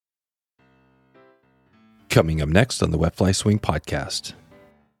Coming up next on the Wet Fly Swing podcast.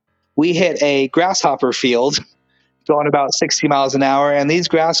 We hit a grasshopper field going about 60 miles an hour. And these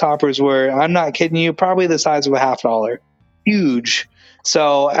grasshoppers were, I'm not kidding you, probably the size of a $50. Huge.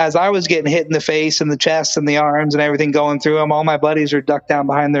 So as I was getting hit in the face and the chest and the arms and everything going through them, all my buddies are ducked down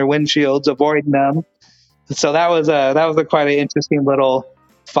behind their windshields, avoiding them. So that was quite an interesting little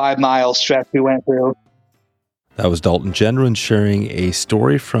 5-mile stretch we went through. That was Dalton Gendron sharing a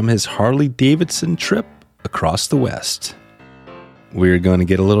story from his Harley-Davidson trip across the West. We're going to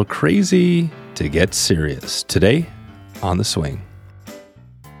get a little crazy to get serious today on The Swing.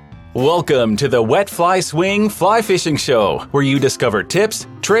 Welcome to the Wet Fly Swing Fly Fishing Show, where you discover tips,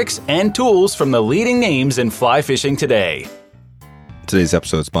 tricks, and tools from the leading names in fly fishing today. Today's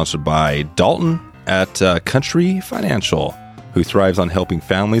episode is sponsored by Dalton at Country Financial, who thrives on helping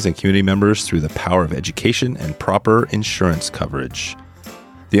families and community members through the power of education and proper insurance coverage.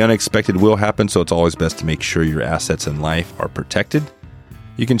 The unexpected will happen, so it's always best to make sure your assets and life are protected.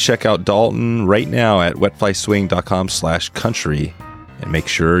 You can check out Dalton right now at wetflyswing.com/country and make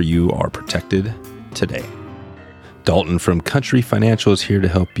sure you are protected today. Dalton from Country Financial is here to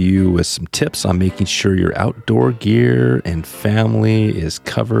help you with some tips on making sure your outdoor gear and family is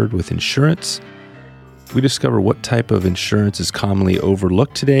covered with insurance. We discover what type of insurance is commonly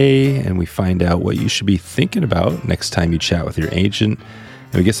overlooked today, and we find out what you should be thinking about next time you chat with your agent.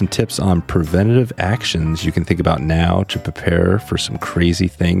 And we get some tips on preventative actions you can think about now to prepare for some crazy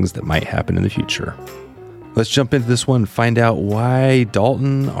things that might happen in the future. Let's jump into this one and find out why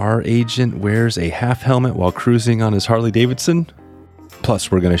Dalton, our agent, wears a half helmet while cruising on his Harley-Davidson.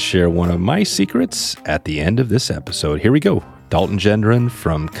 Plus, we're going to share one of my secrets at the end of this episode. Here we go. Dalton Gendron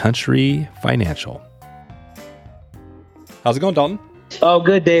from Country Financial. How's it going, Dalton? Oh,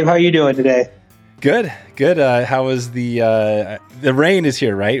 good, Dave. How are you doing today? Good. How was the rain is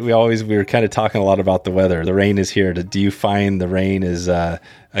here, right? We were kind of talking a lot about the weather. The rain is here. Do you find the rain is a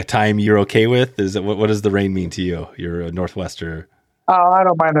time you're okay with? What does the rain mean to you? You're a Northwester. Oh, I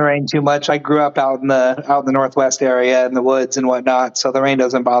don't mind the rain too much. I grew up out in the Northwest area in the woods and whatnot, so the rain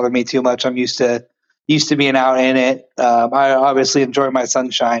doesn't bother me too much. I'm used to being out in it. I obviously enjoy my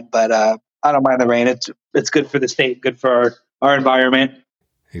sunshine, but I don't mind the rain. It's good for the state, good for our environment.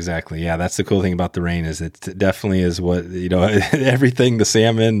 Exactly. Yeah, that's the cool thing about the rain is it definitely is what, everything, the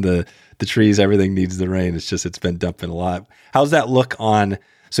salmon, the trees, everything needs the rain. It's been dumping a lot. How's that look on,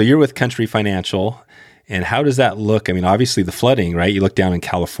 so you're with Country Financial, and how does that look? I mean, obviously the flooding, right? You look down in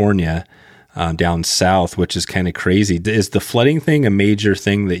California, down south, which is kind of crazy. Is the flooding thing a major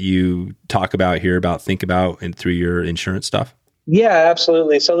thing that you think about and through your insurance stuff? Yeah,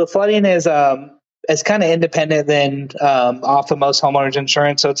 absolutely. So the flooding is it's kind of independent than off of most homeowners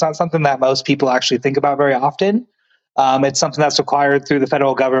insurance. So it's not something that most people actually think about very often. It's something that's required through the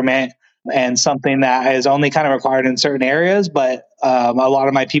federal government and something that is only kind of required in certain areas. But a lot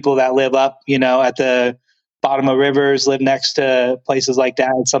of my people that live up, at the bottom of rivers, live next to places like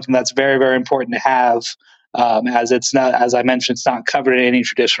that. It's something that's very, very important to have, as it's not, as I mentioned, it's not covered in any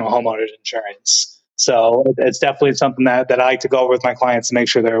traditional homeowners insurance. So it's definitely something that I like to go over with my clients to make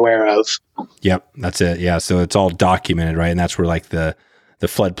sure they're aware of. Yep, that's it. Yeah, so it's all documented, right? And that's where like the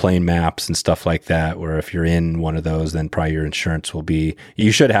floodplain maps and stuff like that, where if you're in one of those, then probably your insurance will be,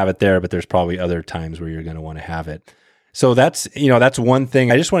 you should have it there, but there's probably other times where you're going to want to have it. So that's one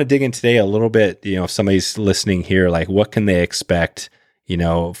thing. I just want to dig in today a little bit, if somebody's listening here, like what can they expect,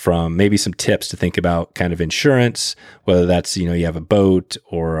 from maybe some tips to think about kind of insurance, whether that's, you have a boat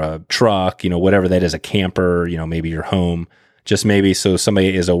or a truck, whatever that is, a camper, maybe your home, just maybe so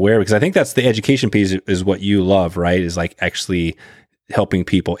somebody is aware, because I think that's the education piece is what you love, right? Is like actually helping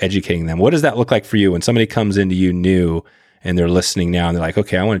people, educating them. What does that look like for you when somebody comes into you new and they're listening now and they're like,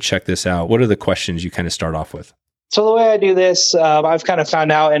 okay, I want to check this out. What are the questions you kind of start off with? So the way I do this, I've kind of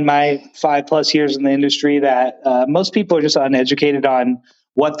found out in my 5+ years in the industry that most people are just uneducated on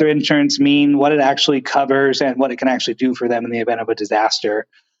what their insurance mean, what it actually covers, and what it can actually do for them in the event of a disaster.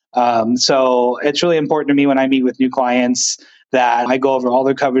 So it's really important to me when I meet with new clients that I go over all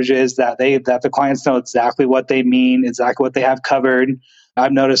their coverages, that the clients know exactly what they mean, exactly what they have covered.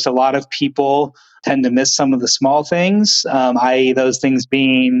 I've noticed a lot of people tend to miss some of the small things, i.e. those things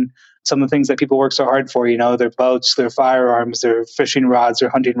being some of the things that people work so hard for, their boats, their firearms, their fishing rods, their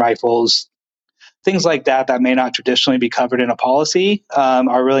hunting rifles, things like that may not traditionally be covered in a policy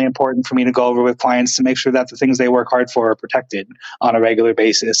are really important for me to go over with clients to make sure that the things they work hard for are protected on a regular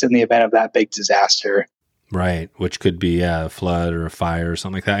basis in the event of that big disaster. Right, which could be a flood or a fire or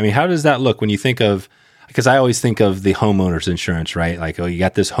something like that. I mean, how does that look when you think of, because I always think of the homeowner's insurance, right? Like, oh, you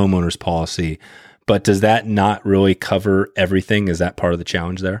got this homeowner's policy, but does that not really cover everything? Is that part of the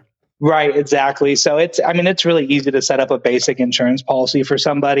challenge there? Right, exactly. So it's really easy to set up a basic insurance policy for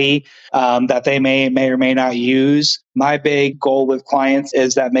somebody that they may or may not use. My big goal with clients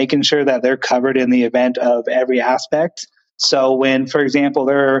is that making sure that they're covered in the event of every aspect. So when, for example,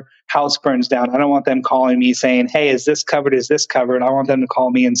 their house burns down, I don't want them calling me saying, "Hey, is this covered? Is this covered?" I want them to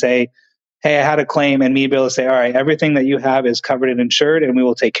call me and say, "Hey, I had a claim," and me be able to say, "All right, everything that you have is covered and insured, and we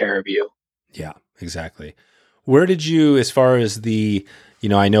will take care of you." Yeah, exactly. Where did you, as far as the,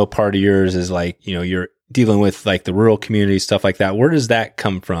 I know part of yours is like, you're dealing with like the rural community, stuff like that. Where does that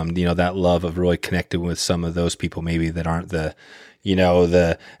come from? That love of really connecting with some of those people maybe that aren't the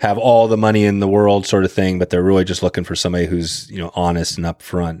have all the money in the world sort of thing, but they're really just looking for somebody who's, honest and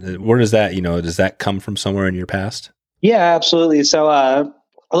upfront. Where does that, does that come from somewhere in your past? Yeah, absolutely. So, a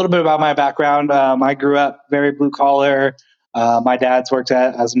little bit about my background. I grew up very blue collar. My dad's worked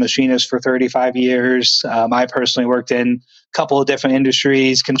as a machinist for 35 years. I personally worked in a couple of different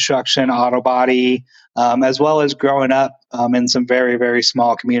industries, construction, auto body, as well as growing up in some very, very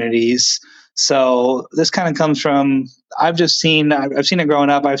small communities. So this kind of comes from, I've seen it growing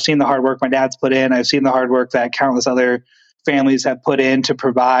up. I've seen the hard work my dad's put in. I've seen the hard work that countless other families have put in to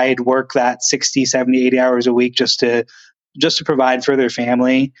provide work that 60, 70, 80 hours a week just to provide for their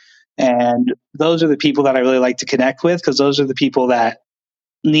family. And those are the people that I really like to connect with, because those are the people that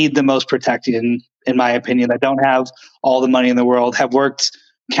need the most protecting, in my opinion, that don't have all the money in the world, have worked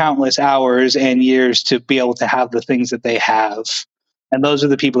countless hours and years to be able to have the things that they have. And those are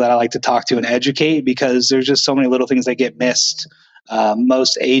the people that I like to talk to and educate, because there's just so many little things that get missed.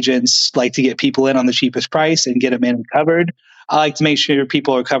 Most agents like to get people in on the cheapest price and get them in and covered. I like to make sure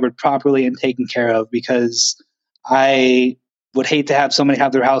people are covered properly and taken care of, because I would hate to have somebody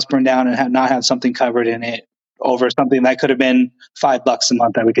have their house burned down and not have something covered in it over something that could have been $5 a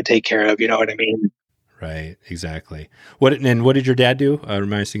month that we could take care of. You know what I mean? Right. Exactly. What did your dad do?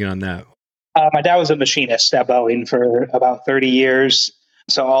 Remind us again on that. My dad was a machinist at Boeing for about 30 years.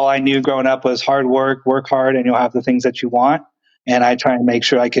 So all I knew growing up was hard work hard, and you'll have the things that you want. And I try and make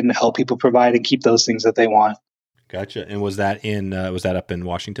sure I can help people provide and keep those things that they want. Gotcha. And was that up in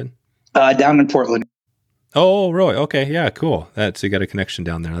Washington? Down in Portland. Oh, really? Okay. Yeah, cool. So you got a connection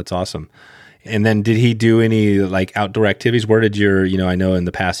down there. That's awesome. And then did he do any like outdoor activities? Where did I know in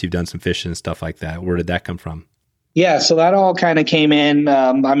the past you've done some fishing and stuff like that. Where did that come from? Yeah, so that all kind of came in.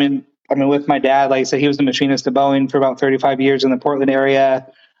 With my dad, like I said, he was the machinist at Boeing for about 35 years in the Portland area.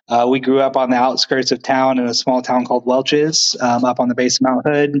 We grew up on the outskirts of town in a small town called Welch's, up on the base of Mount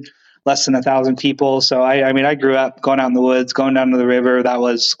Hood, less than 1,000 people. So I grew up going out in the woods, going down to the river that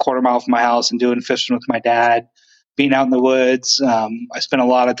was a quarter mile from my house, and doing fishing with my dad, being out in the woods. I spent a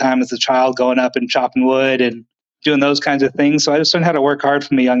lot of time as a child going up and chopping wood and doing those kinds of things. So I just learned how to work hard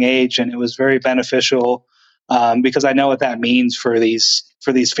from a young age, and it was very beneficial. Because I know what that means for these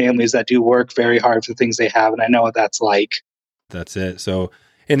families that do work very hard for things they have, and I know what that's like. That's it. So,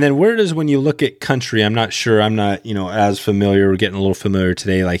 and then when you look at country, I'm not as familiar. We're getting a little familiar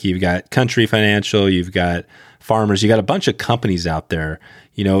today. Like you've got Country Financial, you've got Farmers, you got a bunch of companies out there.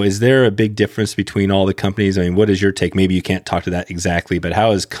 Is there a big difference between all the companies? I mean, what is your take? Maybe you can't talk to that exactly, but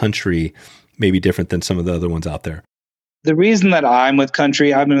how is Country maybe different than some of the other ones out there? The reason that I'm with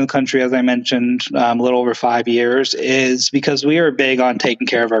Country, I've been with Country, as I mentioned, a little over 5 years, is because we are big on taking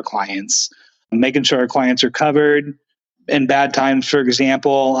care of our clients, making sure our clients are covered in bad times. For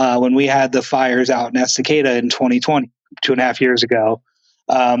example, when we had the fires out in Estacada in 2020, 2.5 years ago,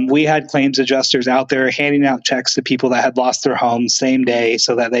 we had claims adjusters out there handing out checks to people that had lost their homes same day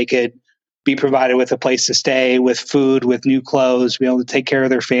so that they could be provided with a place to stay, with food, with new clothes, be able to take care of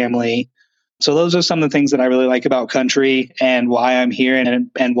their family. So those are some of the things that I really like about Country, and why I'm here,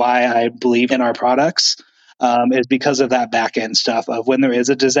 and why I believe in our products, is because of that back end stuff of when there is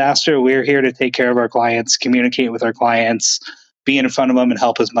a disaster, we're here to take care of our clients, communicate with our clients, be in front of them, and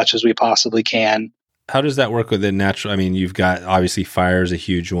help as much as we possibly can. How does that work with the natural? I mean, you've got obviously fire is a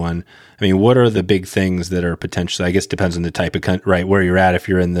huge one. I mean, what are the big things that are potentially, I guess it depends on the type of country, right, where you're at. If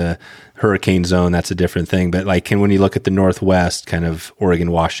you're in the hurricane zone, that's a different thing. But like, when you look at the Northwest, kind of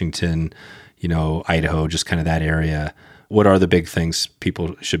Oregon, Washington, Idaho, just kind of that area, what are the big things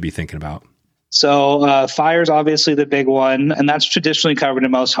people should be thinking about? So fire is obviously the big one, and that's traditionally covered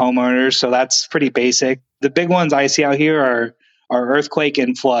in most homeowners. So that's pretty basic. The big ones I see out here are earthquake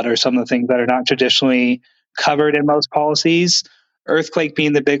and flood, are some of the things that are not traditionally covered in most policies. Earthquake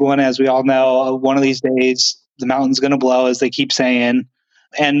being the big one, as we all know, one of these days the mountain's going to blow, as they keep saying.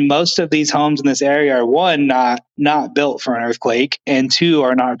 And most of these homes in this area are, one, not built for an earthquake, and two,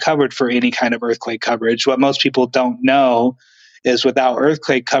 are not covered for any kind of earthquake coverage. What most people don't know is without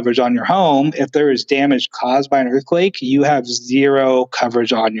earthquake coverage on your home, if there is damage caused by an earthquake, you have zero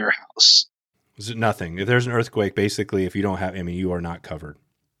coverage on your house. Is it nothing? If there's an earthquake, basically, if you don't have, you are not covered.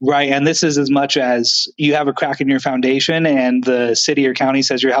 Right. And this is as much as you have a crack in your foundation and the city or county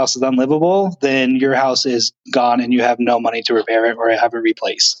says your house is unlivable, then your house is gone and you have no money to repair it or have it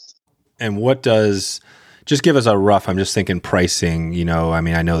replaced. And just give us a rough, I'm just thinking pricing,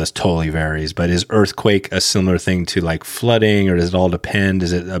 I know this totally varies, but is earthquake a similar thing to like flooding, or does it all depend?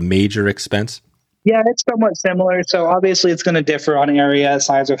 Is it a major expense? Yeah, it's somewhat similar. So obviously it's going to differ on area,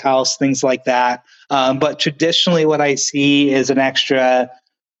 size of house, things like that. But traditionally what I see is an extra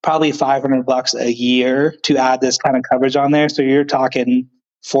probably $500 a year to add this kind of coverage on there. So you're talking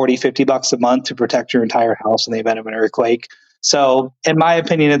 $40-$50 a month to protect your entire house in the event of an earthquake. So in my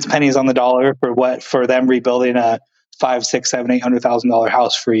opinion, it's pennies on the dollar for them rebuilding a $500,000, $600,000, $700,000,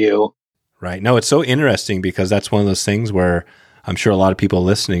 $800,000 for you. Right. No, it's so interesting because that's one of those things where I'm sure a lot of people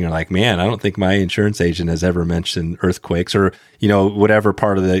listening are like, man, I don't think my insurance agent has ever mentioned earthquakes or, whatever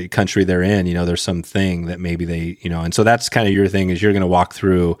part of the country they're in, there's something that maybe they, and so that's kind of your thing, is you're going to walk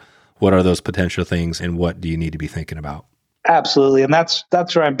through what are those potential things and what do you need to be thinking about? Absolutely. And that's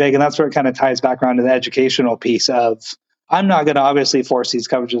where I'm big. And that's where it kind of ties back around to the educational piece of, I'm not going to obviously force these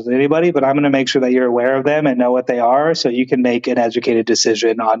coverages on anybody, but I'm going to make sure that you're aware of them and know what they are so you can make an educated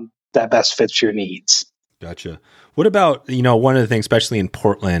decision on that best fits your needs. Gotcha. What about, one of the things, especially in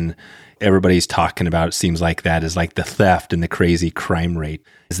Portland, everybody's talking about, it seems like that is like the theft and the crazy crime rate.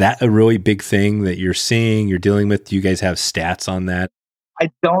 Is that a really big thing that you're seeing, you're dealing with? Do you guys have stats on that?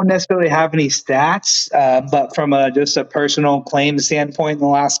 I don't necessarily have any stats, but from just a personal claim standpoint in the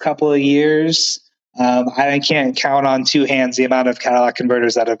last couple of years, I can't count on two hands the amount of Cadillac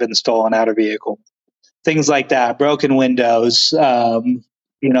converters that have been stolen out of vehicle. Things like that, broken windows,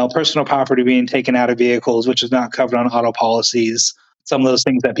 personal property being taken out of vehicles, which is not covered on auto policies. Some of those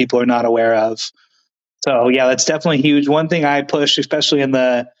things that people are not aware of. So yeah, that's definitely huge. One thing I push, especially in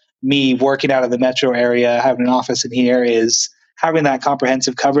me working out of the metro area, having an office in here, is having that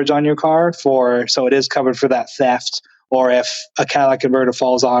comprehensive coverage on your car so it is covered for that theft, or if a Cadillac converter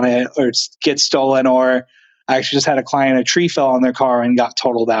falls on it or it gets stolen, or I actually just had a client, a tree fell on their car and got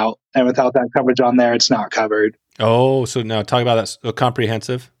totaled out. And without that coverage on there, it's not covered. Oh, so now talk about that. So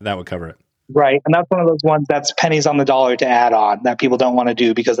comprehensive, that would cover it. Right. And that's one of those ones that's pennies on the dollar to add on that people don't want to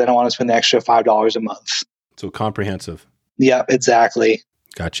do because they don't want to spend the extra $5 a month. So comprehensive. Yep, exactly.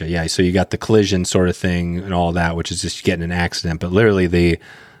 Gotcha. Yeah. So you got the collision sort of thing and all that, which is just getting an accident, but literally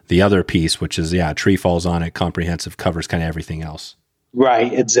the other piece, which is, a tree falls on it, comprehensive covers kind of everything else.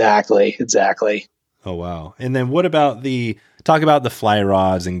 Right. Exactly. Oh, wow. And then what about talk about the fly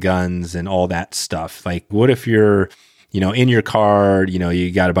rods and guns and all that stuff. Like what if you're, in your car,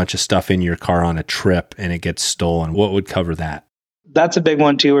 you got a bunch of stuff in your car on a trip and it gets stolen? What would cover that? That's a big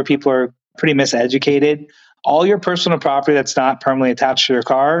one too, where people are pretty miseducated. All your personal property that's not permanently attached to your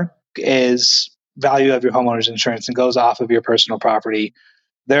car is value of your homeowner's insurance and goes off of your personal property.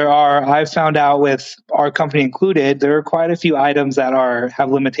 I've found out with our company included, there are quite a few items that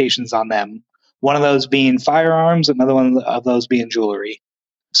have limitations on them. One of those being firearms, another one of those being jewelry.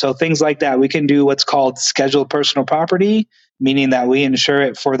 So things like that, we can do what's called scheduled personal property, meaning that we insure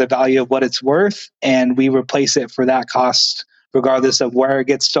it for the value of what it's worth, and we replace it for that cost, regardless of where it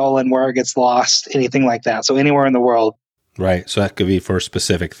gets stolen, where it gets lost, anything like that. So anywhere in the world. Right. So that could be for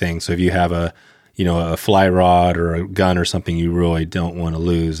specific things. So if you have a fly rod or a gun or something you really don't want to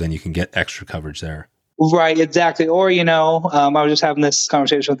lose, then you can get extra coverage there. Right, exactly. Or, I was just having this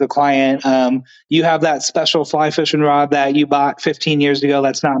conversation with a client. You have that special fly fishing rod that you bought 15 years ago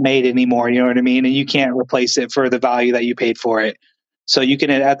that's not made anymore, you know what I mean? And you can't replace it for the value that you paid for it. So you can,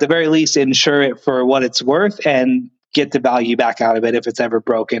 at the very least, insure it for what it's worth and get the value back out of it if it's ever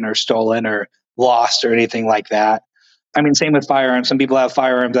broken or stolen or lost or anything like that. I mean, same with firearms. Some people have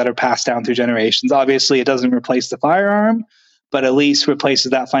firearms that are passed down through generations. Obviously, it doesn't replace the firearm, but at least replaces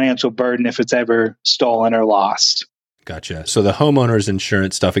that financial burden if it's ever stolen or lost. Gotcha. So the homeowner's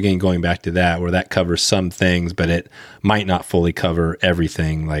insurance stuff, again, going back to that, where that covers some things, but it might not fully cover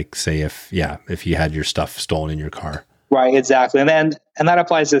everything. Like say if you had your stuff stolen in your car. Right, exactly. And that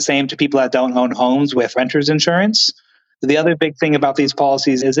applies the same to people that don't own homes with renter's insurance. The other big thing about these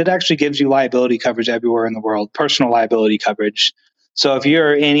policies is it actually gives you liability coverage everywhere in the world, personal liability coverage. So if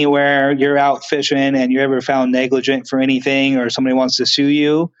you're anywhere, you're out fishing and you're ever found negligent for anything or somebody wants to sue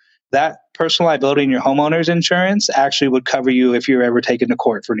you, that personal liability in your homeowner's insurance actually would cover you if you're ever taken to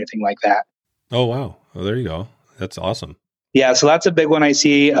court for anything like that. Oh, wow. Well, there you go. That's awesome. Yeah, so that's a big one I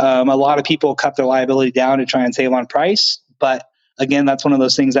see. A lot of people cut their liability down to try and save on price. But again, that's one of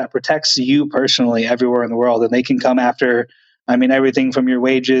those things that protects you personally everywhere in the world. And they can come after I mean, everything from your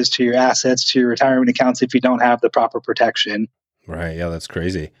wages to your assets to your retirement accounts if you don't have the proper protection. Right. Yeah, that's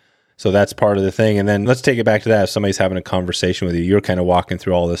crazy. So that's part of the thing. And then let's take it back to that. If somebody's having a conversation with you, you're kind of walking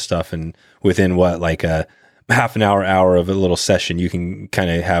through all this stuff, and within like a half an hour of a little session, you can kind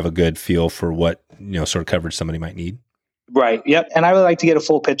of have a good feel for what, sort of coverage somebody might need. Right. Yep. And I would like to get a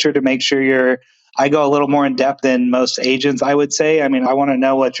full picture to make sure I go a little more in depth than most agents, I would say. I mean, I want to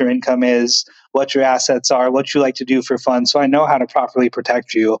know what your income is, what your assets are, what you like to do for fun, so I know how to properly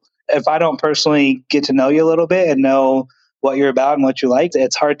protect you. If I don't personally get to know you a little bit and know what you're about and what you like,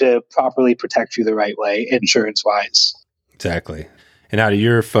 it's hard to properly protect you the right way, insurance-wise. Exactly. And how do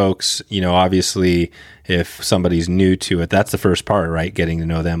your folks, obviously, if somebody's new to it, that's the first part, right? Getting to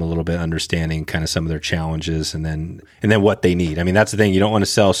know them a little bit, understanding kind of some of their challenges, and then what they need. I mean, that's the thing. You don't want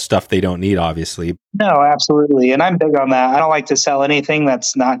to sell stuff they don't need, obviously. No, absolutely. And I'm big on that. I don't like to sell anything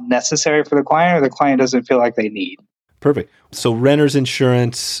that's not necessary for the client or the client doesn't feel like they need. Perfect. So renter's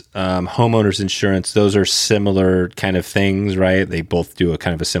insurance, homeowner's insurance, those are similar kind of things, right? They both do a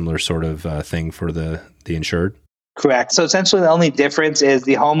kind of a similar sort of thing for the insured? Correct. So essentially the only difference is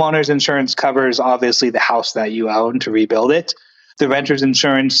the homeowner's insurance covers obviously the house that you own to rebuild it. The renter's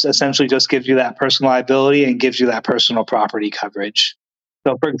insurance essentially just gives you that personal liability and gives you that personal property coverage.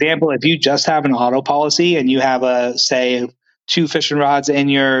 So for example, if you just have an auto policy and you have say 2 fishing rods in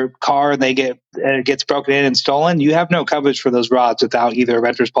your car and it gets broken in and stolen, you have no coverage for those rods without either a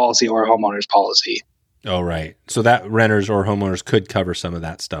renter's policy or a homeowner's policy. Oh, right. So that renters or homeowners could cover some of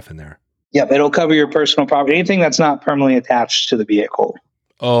that stuff in there. Yep, it'll cover your personal property, anything that's not permanently attached to the vehicle.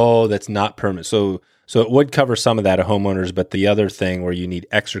 Oh, that's not permanent. So it would cover some of that, a homeowner's, but the other thing where you need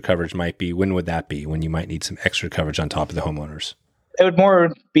extra coverage might be, when would that be? When you might need some extra coverage on top of the homeowner's? It would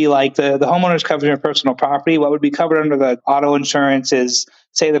more be like the homeowner's covering your personal property. What would be covered under the auto insurance is,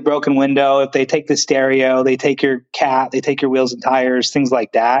 say, the broken window. If they take the stereo, they take your cat, they take your wheels and tires, things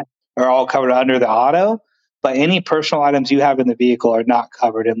like that are all covered under the auto. But any personal items you have in the vehicle are not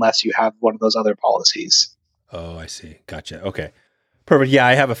covered unless you have one of those other policies. Oh, I see. Gotcha. Okay. Perfect. Yeah,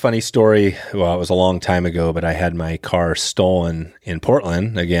 I have a funny story. Well, it was a long time ago, but I had my car stolen in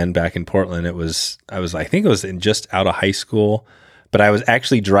Portland. Again, back in Portland, I think it was just out of high school, but I was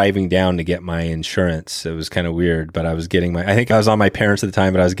actually driving down to get my insurance. It was kind of weird, but I think I was on my parents at the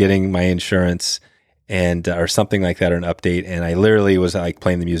time, but I was getting my insurance and or something like that, or an update. And I literally was like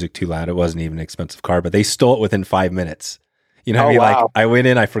playing the music too loud. It wasn't even an expensive car, but they stole it within 5 minutes. You know what I mean? Wow. Like I went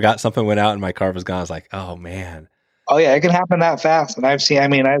in, I forgot something went out and my car was gone. I was like, oh man. Oh yeah, it can happen that fast. And I've seen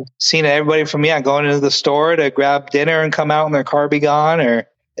everybody from going into the store to grab dinner and come out and their car be gone, or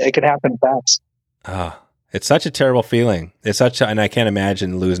it can happen fast. It's such a terrible feeling. And I can't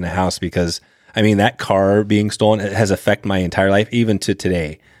imagine losing a house, because I mean, that car being stolen, it has affected my entire life, even to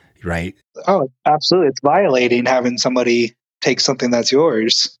today. Right? Oh, absolutely. It's violating having somebody take something that's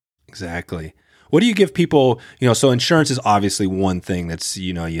yours. Exactly. What do you give people, so insurance is obviously one thing that's,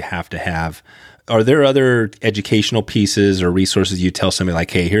 you have to have. Are there other educational pieces or resources you tell somebody like,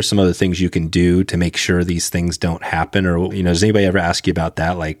 hey, here's some other things you can do to make sure these things don't happen? Or, does anybody ever ask you about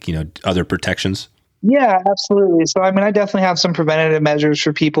that? Like, other protections? Yeah, absolutely. So, I definitely have some preventative measures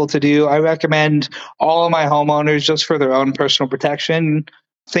for people to do. I recommend all of my homeowners, just for their own personal protection,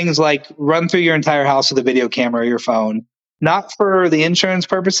 things like run through your entire house with a video camera or your phone, not for the insurance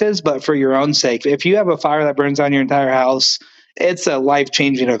purposes, but for your own sake. If you have a fire that burns down your entire house, it's a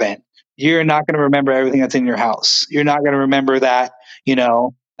life-changing event. You're not going to remember everything that's in your house. You're not going to remember that,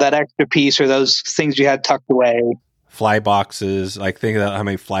 that extra piece or those things you had tucked away. Fly boxes, like think about how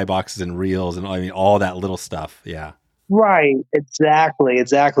many fly boxes and reels and all that little stuff. Yeah. Right.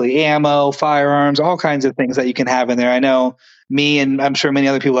 Exactly. Ammo, firearms, all kinds of things that you can have in there. I know me, and I'm sure many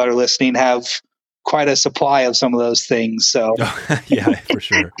other people that are listening, have quite a supply of some of those things. So yeah, for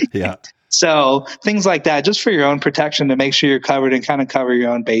sure. Yeah. So things like that, just for your own protection, to make sure you're covered and kind of cover your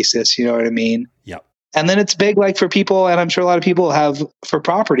own basis. You know what I mean? Yep. And then it's big, like for people, and I'm sure a lot of people have for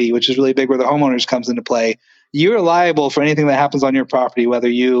property, which is really big, where the homeowners comes into play. You're liable for anything that happens on your property, whether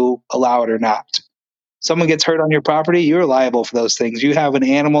you allow it or not. Someone gets hurt on your property, you're liable for those things. You have an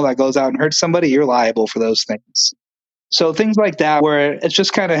animal that goes out and hurts somebody, you're liable for those things. So things like that, where it's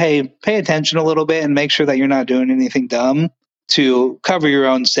just kind of, hey, pay attention a little bit and make sure that you're not doing anything dumb to cover your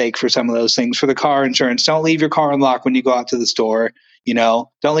own sake for some of those things. For the car insurance, don't leave your car unlocked when you go out to the store. Don't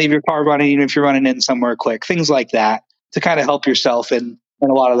leave your car running even if you're running in somewhere quick. Things like that to kind of help yourself in a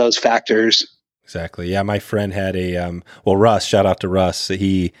lot of those factors. Exactly. Yeah, my friend had Russ, shout out to Russ.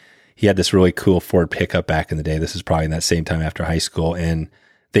 He had this really cool Ford pickup back in the day. This is probably in that same time after high school. And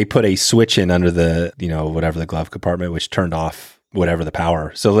they put a switch in under the, whatever the glove compartment, which turned off whatever the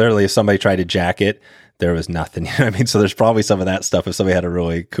power. So literally if somebody tried to jack it, there was nothing. You know what I mean? So there's probably some of that stuff if somebody had a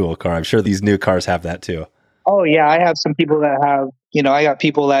really cool car. I'm sure these new cars have that too. Oh yeah, I have some people that have, I got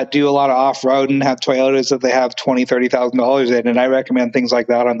people that do a lot of off-road and have Toyotas that they have $20,000-$30,000 in, and I recommend things like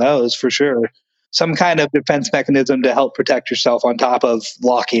that on those for sure. Some kind of defense mechanism to help protect yourself on top of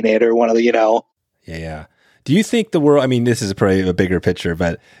locking it or one of the, Yeah. Do you think the world, I mean, this is probably a bigger picture,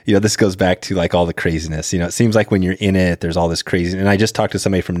 but, this goes back to like all the craziness. It seems like when you're in it, there's all this crazy. And I just talked to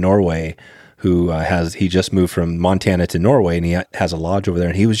somebody from Norway who he just moved from Montana to Norway, and he has a lodge over there.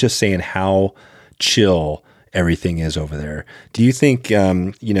 And he was just saying how chill everything is over there. Do you think,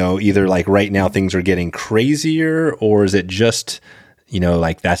 either like right now things are getting crazier, or is it just,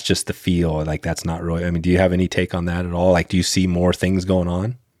 like that's just the feel, like that's not really, I mean, do you have any take on that at all? Like, do you see more things going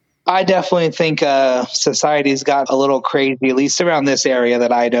on? I definitely think society's got a little crazy, at least around this area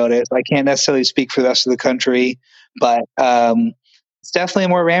that I noticed. I can't necessarily speak for the rest of the country, but it's definitely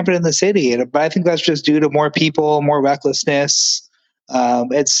more rampant in the city. But I think that's just due to more people, more recklessness.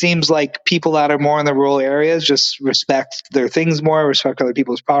 It seems like people that are more in the rural areas just respect their things more, respect other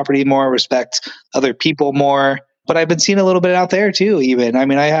people's property more, respect other people more. But I've been seeing a little bit out there too, even. I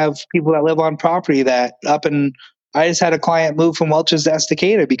mean, I have people that live on property that I just had a client move from Welch's to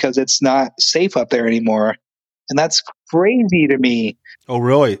Estacada because it's not safe up there anymore. And that's crazy to me. Oh,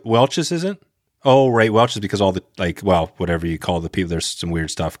 really? Welch's isn't? Oh, right. Welch's because all the, whatever you call the people, there's some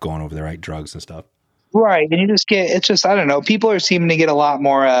weird stuff going over there, right? Drugs and stuff. Right. And I don't know. People are seeming to get a lot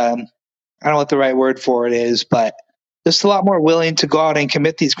more, I don't know what the right word for it is, but just a lot more willing to go out and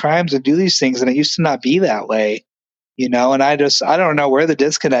commit these crimes and do these things. And it used to not be that way, and I don't know where the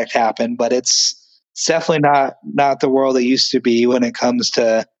disconnect happened, but it's definitely not the world it used to be when it comes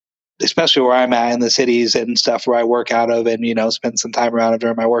to, especially where I'm at in the cities and stuff where I work out of and, spend some time around it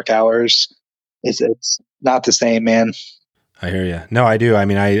during my work hours. It's not the same, man. I hear you. No, I do. I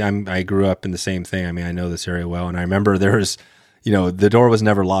mean, I grew up in the same thing. I mean, I know this area well. And I remember there was, the door was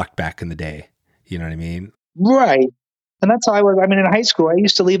never locked back in the day. You know what I mean? Right. And that's how I was. I mean, in high school, I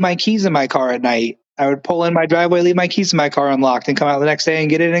used to leave my keys in my car at night. I would pull in my driveway, leave my keys in my car unlocked, and come out the next day and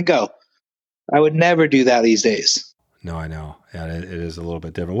get in and go. I would never do that these days. No, I know. Yeah, it is a little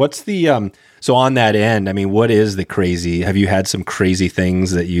bit different. What's the, so on that end, I mean, what is the crazy, have you had some crazy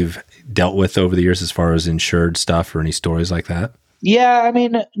things that you've dealt with over the years as far as insured stuff or any stories like that? Yeah, I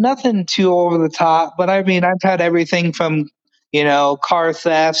mean, nothing too over the top, but I mean, I've had everything from, car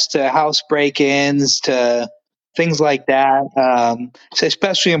thefts to house break-ins to things like that. So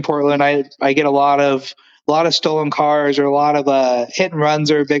especially in Portland, I get a lot of stolen cars, or a lot of hit and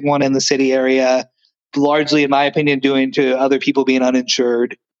runs are a big one in the city area. Largely, in my opinion, due to other people being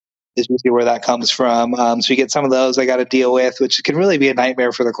uninsured is usually where that comes from. So you get some of those I got to deal with, which can really be a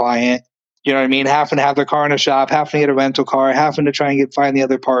nightmare for the client. You know what I mean? Having to have their car in a shop, having to get a rental car, having to try and find the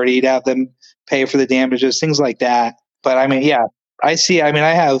other party to have them pay for the damages, things like that. But I mean, yeah, I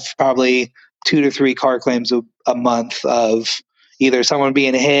have probably 2 to 3 car claims a month of either someone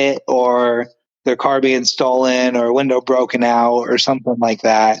being hit or their car being stolen or a window broken out or something like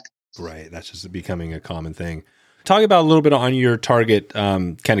that. Right. That's just becoming a common thing. Talk about a little bit on your target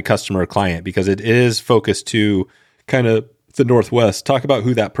kind of customer or client, because it is focused to kind of the Northwest. Talk about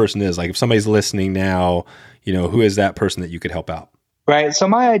who that person is. Like if somebody's listening now, who is that person that you could help out? Right. So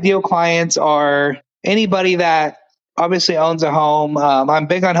my ideal clients are anybody that obviously owns a home. I'm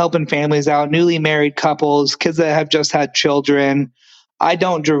big on helping families out, newly married couples, kids that have just had children. I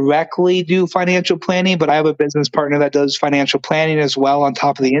don't directly do financial planning, but I have a business partner that does financial planning as well on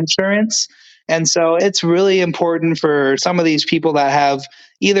top of the insurance. And so it's really important for some of these people that have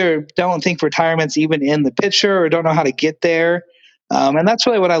either don't think retirement's even in the picture or don't know how to get there. And that's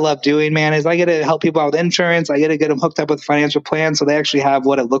really what I love doing, man, is I get to help people out with insurance. I get to get them hooked up with a financial plan so they actually have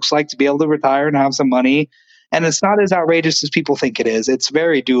what it looks like to be able to retire and have some money. And it's not as outrageous as people think it is. It's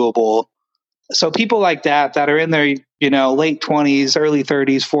very doable. So people like that are in their, late 20s, early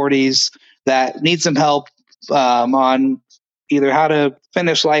 30s, 40s, that need some help on either how to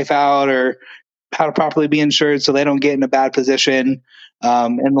finish life out or how to properly be insured so they don't get in a bad position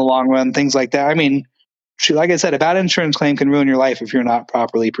in the long run, things like that. I mean, like I said, a bad insurance claim can ruin your life if you're not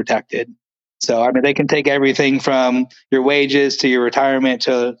properly protected. So, I mean, they can take everything from your wages to your retirement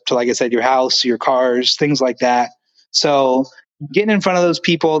to like I said, your house, your cars, things like that. So getting in front of those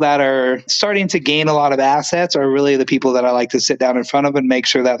people that are starting to gain a lot of assets are really the people that I like to sit down in front of and make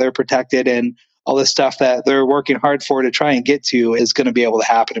sure that they're protected, and all the stuff that they're working hard for to try and get to is going to be able to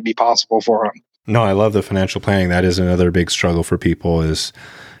happen and be possible for them. No, I love the financial planning. That is another big struggle for people is,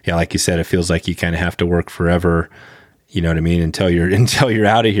 yeah, like you said, it feels like you kind of have to work forever, you know what I mean, until you're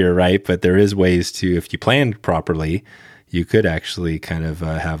out of here, right? But there is ways to, if you plan properly, you could actually kind of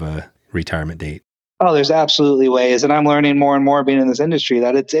have a retirement date. Oh, there's absolutely ways, and I'm learning more and more being in this industry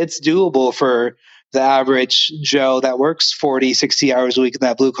that it's doable for the average Joe that works 40, 60 hours a week in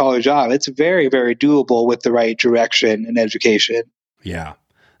that blue collar job. It's very, very doable with the right direction and education. Yeah,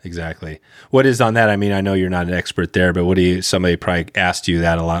 exactly. What is on that? I mean, I know you're not an expert there, but somebody probably asked you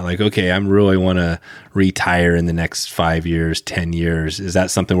that a lot. Like, okay, I really want to retire in the next 5 years, 10 years. Is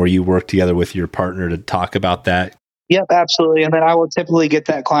that something where you work together with your partner to talk about that? Yep, absolutely. And then I will typically get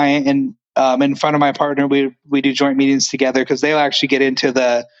that client in front of my partner. We do joint meetings together because they'll actually get into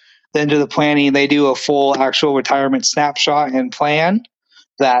the planning. They do a full actual retirement snapshot and plan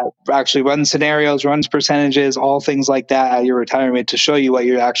that actually runs scenarios, runs percentages, all things like that at your retirement to show you what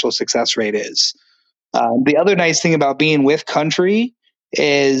your actual success rate is. The other nice thing about being with Country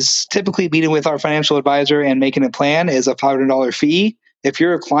is typically meeting with our financial advisor and making a plan is a $500 fee. If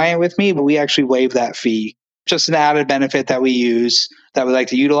you're a client with me, but we actually waive that fee. Just an added benefit that we use that we like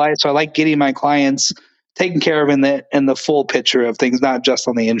to utilize. So I like getting my clients taken care of in the full picture of things, not just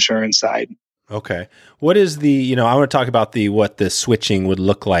on the insurance side. Okay. What is I want to talk about what the switching would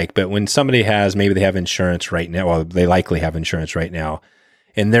look like, but when somebody maybe they have insurance right now, well, they likely have insurance right now,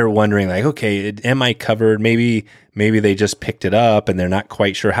 and they're wondering like, okay, am I covered? Maybe they just picked it up and they're not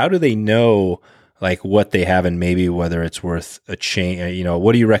quite sure. How do they know like what they have and maybe whether it's worth a change?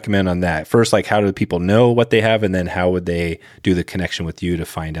 What do you recommend on that? First, like how do people know what they have? And then how would they do the connection with you to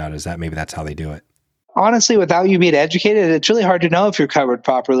find out? Maybe that's how they do it? Honestly, without you being educated, it's really hard to know if you're covered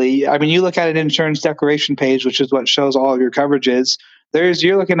properly. I mean, you look at an insurance declaration page, which is what shows all of your coverages.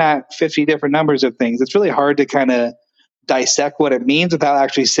 You're looking at 50 different numbers of things. It's really hard to kind of dissect what it means without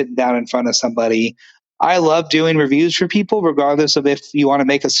actually sitting down in front of somebody. I love doing reviews for people, regardless of if you want to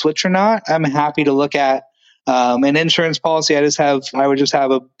make a switch or not. I'm happy to look at an insurance policy. I would just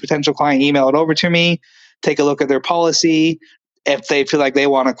have a potential client email it over to me, take a look at their policy. If they feel like they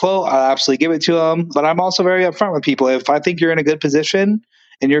want a quote, I'll absolutely give it to them. But I'm also very upfront with people. If I think you're in a good position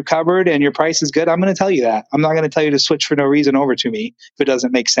and you're covered and your price is good, I'm going to tell you that. I'm not going to tell you to switch for no reason over to me if it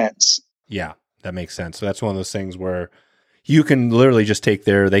doesn't make sense. Yeah, that makes sense. So that's one of those things where you can literally just they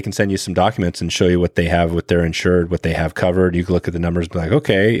can send you some documents and show you what they have with their insured, what they have covered. You can look at the numbers and be like,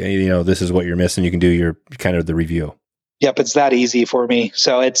 okay, this is what you're missing. You can do your kind of the review. Yep, it's that easy for me.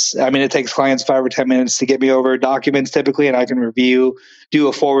 So it takes clients 5 or 10 minutes to get me over documents typically, and I can do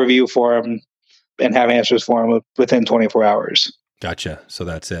a full review for them and have answers for them within 24 hours. Gotcha. So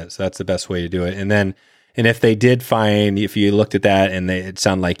that's it. So that's the best way to do it. And if they did if you looked at that and it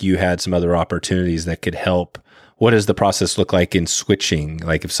sounded like you had some other opportunities that could help, what does the process look like in switching?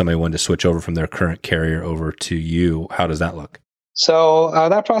 Like if somebody wanted to switch over from their current carrier over to you, how does that look? So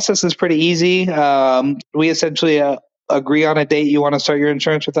that process is pretty easy. We essentially agree on a date you want to start your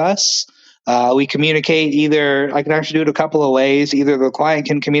insurance with us. We communicate I can actually do it a couple of ways. Either the client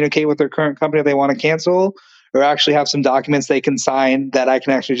can communicate with their current company if they want to cancel, or actually have some documents they can sign that I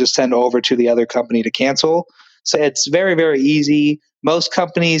can actually just send over to the other company to cancel. So it's very, very easy. Most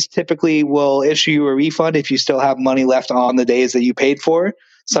companies typically will issue you a refund if you still have money left on the days that you paid for.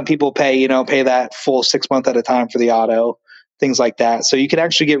 Some people pay that full 6 months at a time for the auto, things like that. So you can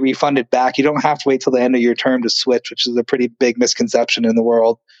actually get refunded back. You don't have to wait till the end of your term to switch, which is a pretty big misconception in the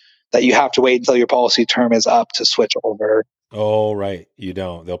world, that you have to wait until your policy term is up to switch over. Oh, right. You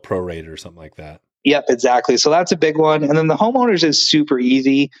don't. They'll prorate it or something like that. Yep, exactly. So that's a big one. And then the homeowners is super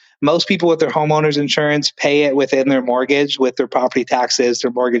easy. Most people with their homeowners insurance pay it within their mortgage with their property taxes,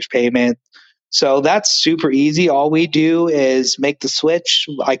 their mortgage payment. So that's super easy. All we do is make the switch.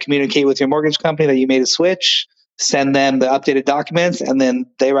 I communicate with your mortgage company that you made a switch, send them the updated documents, and then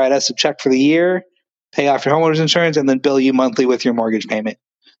they write us a check for the year, pay off your homeowners insurance, and then bill you monthly with your mortgage payment.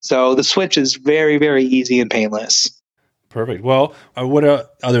 So the switch is very, very easy and painless. Perfect. Well,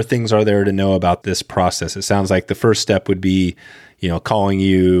 what other things are there to know about this process? It sounds like the first step would be, calling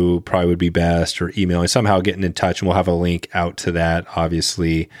you probably would be best, or emailing, somehow getting in touch, and we'll have a link out to that,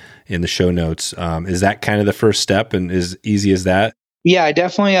 obviously, in the show notes. Is that kind of the first step, and as easy as that? Yeah, I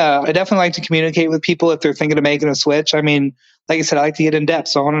definitely like to communicate with people if they're thinking of making a switch. I mean, like I said, I like to get in depth.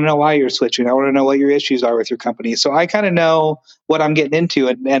 So I want to know why you're switching. I want to know what your issues are with your company. So I kind of know what I'm getting into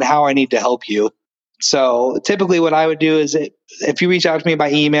and how I need to help you. So typically what I would do is if you reach out to me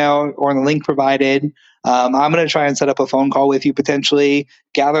by email or on the link provided, I'm going to try and set up a phone call with you potentially,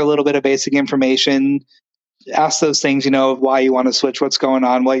 gather a little bit of basic information, ask those things, why you want to switch, what's going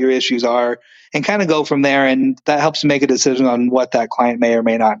on, what your issues are, and kind of go from there. And that helps you make a decision on what that client may or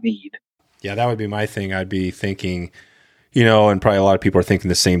may not need. Yeah, that would be my thing. I'd be thinking, and probably a lot of people are thinking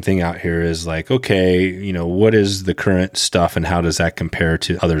the same thing out here is like, okay, what is the current stuff and how does that compare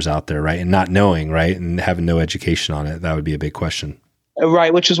to others out there, right? And not knowing, right? And having no education on it, that would be a big question.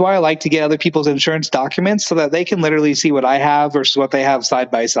 Right, which is why I like to get other people's insurance documents so that they can literally see what I have versus what they have side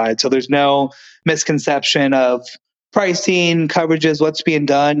by side. So there's no misconception of pricing, coverages, what's being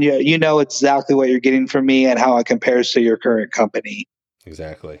done. You know exactly what you're getting from me and how it compares to your current company.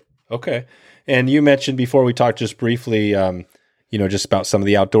 Exactly. Okay. And you mentioned before we talked just briefly, just about some of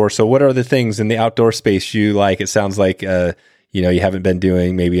the outdoor. So what are the things in the outdoor space you like? It sounds like, you haven't been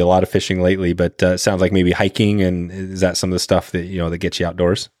doing maybe a lot of fishing lately, but it sounds like maybe hiking. And is that some of the stuff that, that gets you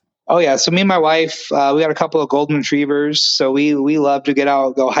outdoors? Oh yeah. So me and my wife, we got a couple of golden retrievers. So we love to get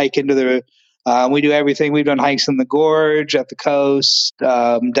out, go hike into we do everything. We've done hikes in the gorge, at the coast,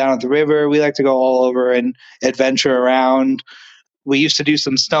 down at the river. We like to go all over and adventure around. We used to do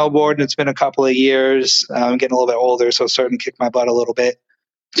some snowboard, and it's been a couple of years. I'm getting a little bit older, so it's starting to kick my butt a little bit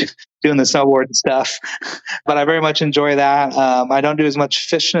doing the snowboard and stuff. But I very much enjoy that. I don't do as much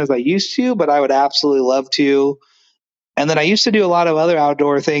fishing as I used to, but I would absolutely love to. And then I used to do a lot of other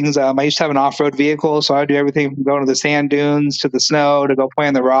outdoor things. I used to have an off-road vehicle, so I would do everything from going to the sand dunes to the snow to go play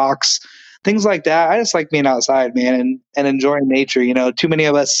on the rocks, things like that. I just like being outside, man, and enjoying nature. Too many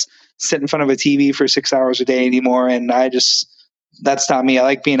of us sit in front of a TV for 6 hours a day anymore, and that's not me. I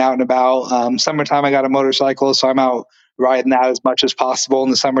like being out and about. Summertime, I got a motorcycle, so I'm out riding that as much as possible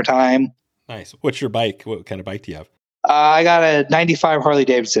in the summertime. Nice. What's your bike? What kind of bike do you have? I got a 95 Harley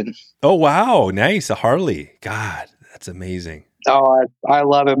Davidson. Oh, wow. Nice. A Harley. God, that's amazing. Oh, I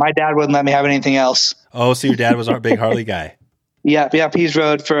love it. My dad wouldn't let me have anything else. Oh, so your dad was our big Harley guy. Yep. He's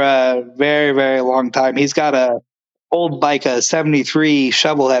rode for a very, very long time. He's got a old bike, a 73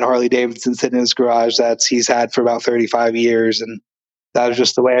 shovelhead Harley Davidson sitting in his garage he's had for about 35 years. And that was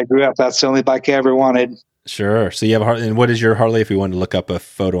just the way I grew up. That's the only bike I ever wanted. Sure. So you have a Harley. And what is your Harley? If we wanted to look up a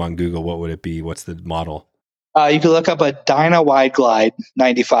photo on Google, what would it be? What's the model? You can look up a Dyna Wide Glide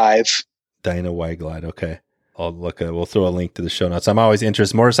 95. Dyna Wide Glide. Okay. We'll throw a link to the show notes. I'm always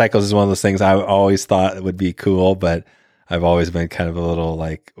interested. Motorcycles is one of those things I always thought would be cool, but I've always been kind of a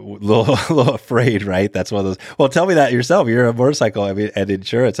little afraid, right? That's one of those. Well, tell me that yourself. You're a motorcycle, and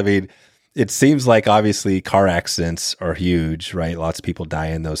insurance. It seems like obviously car accidents are huge, right? Lots of people die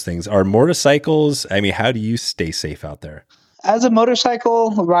in those things. Are motorcycles, how do you stay safe out there? As a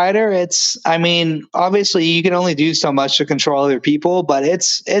motorcycle rider, obviously you can only do so much to control other people, but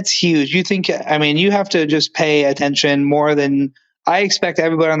it's huge. You have to just pay attention more than I expect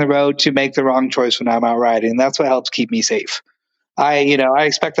everybody on the road to make the wrong choice when I'm out riding. That's what helps keep me safe. I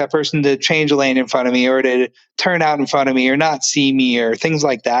expect that person to change a lane in front of me or to turn out in front of me or not see me or things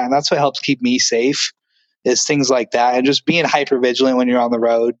like that. And that's what helps keep me safe is things like that. And just being hyper vigilant when you're on the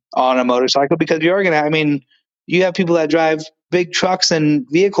road on a motorcycle, because you're going to, you have people that drive big trucks and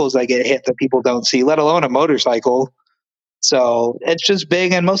vehicles that get hit that people don't see, let alone a motorcycle. So it's just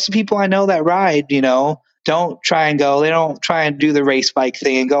big. And most of the people I know that ride, they don't try and do the race bike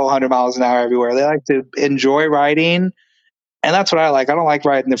thing and go 100 miles an hour everywhere. They like to enjoy riding. And that's what I like. I don't like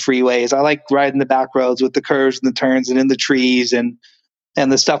riding the freeways. I like riding the back roads with the curves and the turns and in the trees and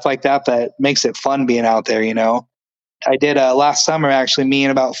the stuff like that makes it fun being out there, I did last summer, actually, me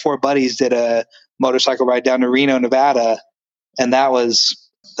and about 4 buddies did a motorcycle ride down to Reno, Nevada. And that was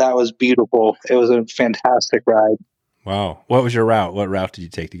beautiful. It was a fantastic ride. Wow. What was your route? What route did you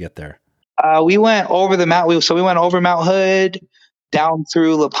take to get there? We went over the Mount. We went over Mount Hood, down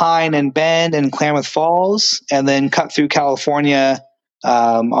through Lapine and Bend and Klamath Falls, and then cut through California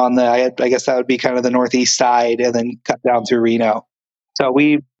on I guess that would be kind of the northeast side, and then cut down through Reno. So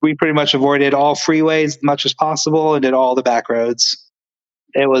we pretty much avoided all freeways as much as possible and did all the back roads.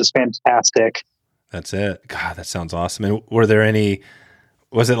 It was fantastic. That's it. God, that sounds awesome. And was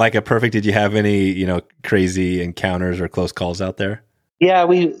it like did you have any, crazy encounters or close calls out there? Yeah,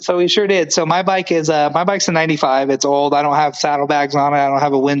 we sure did. So my bike's a 95. It's old. I don't have saddlebags on it. I don't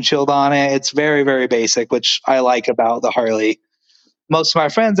have a windshield on it. It's very, very basic, which I like about the Harley. Most of my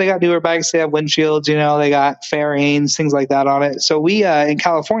friends, they got newer bikes. They have windshields, they got fairings, things like that on it. So we, in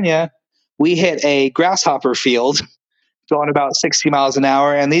California, we hit a grasshopper field going about 60 miles an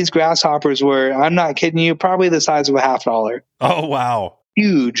hour. And these grasshoppers were, I'm not kidding you, probably the size of a $50. Oh, wow.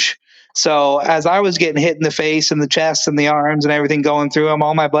 Huge. So as I was getting hit in the face and the chest and the arms and everything going through them,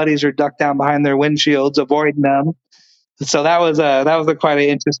 all my buddies are ducked down behind their windshields, avoiding them. So that was quite an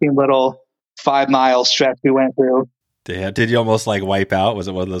interesting little 5-mile stretch we went through. Did you almost wipe out? Was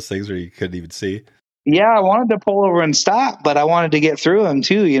it one of those things where you couldn't even see? Yeah, I wanted to pull over and stop, but I wanted to get through them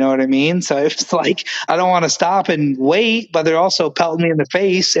too. You know what I mean? So it's I don't want to stop and wait, but they're also pelting me in the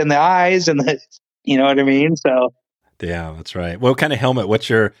face and the eyes and you know what I mean? So. Yeah, that's right. What kind of helmet?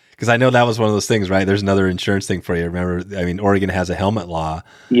 Because I know that was one of those things, right? There's another insurance thing for you. Remember, Oregon has a helmet law.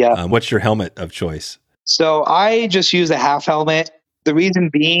 Yeah. What's your helmet of choice? So I just use a half helmet. The reason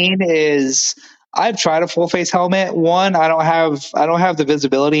being is I've tried a full face helmet. One, I don't have the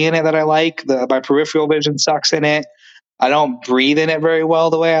visibility in it that I like. My peripheral vision sucks in it. I don't breathe in it very well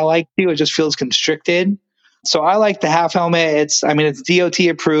the way I like to. It just feels constricted. So I like the half helmet. It's DOT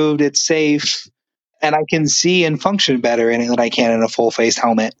approved. It's safe, and I can see and function better in it than I can in a full face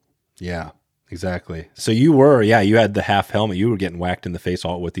helmet. Yeah, exactly. So you had the half helmet. You were getting whacked in the face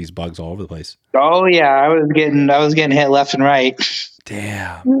all with these bugs all over the place. Oh yeah, I was getting hit left and right.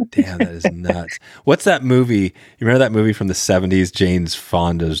 Damn, that is nuts. What's that movie? You remember that movie from the 70s, James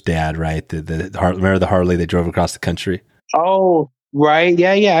Fonda's dad, right? Remember the Harley they drove across the country? Oh, right.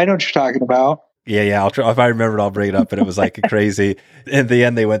 Yeah, I know what you're talking about. Yeah. I'll try, if I remember it, I'll bring it up. But it was like a crazy. In the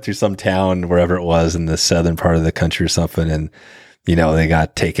end, they went through some town, wherever it was, in the southern part of the country or something, and they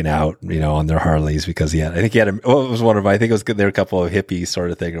got taken out, on their Harleys because it was one of them. I think it was good. They were a couple of hippies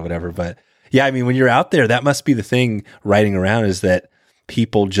sort of thing or whatever. But yeah, I mean, when you're out there, that must be the thing riding around is that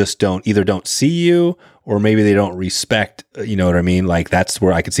people just don't see you, or maybe they don't respect, you know what I mean? Like that's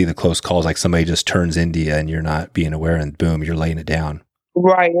where I could see the close calls, like somebody just turns into you and you're not being aware and boom, you're laying it down.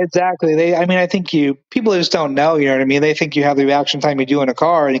 Right, exactly. I think people just don't know, you know what I mean? They think you have the reaction time you do in a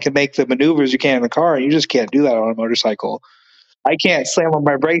car and you can make the maneuvers you can in a car, and you just can't do that on a motorcycle. I can't slam on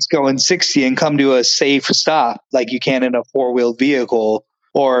my brakes going 60 and come to a safe stop like you can in a four-wheeled vehicle,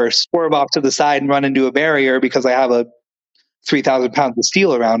 or swerve off to the side and run into a barrier because I have a 3,000 pounds of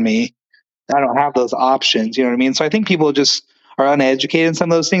steel around me. I don't have those options. You know what I mean? So I think people just are uneducated in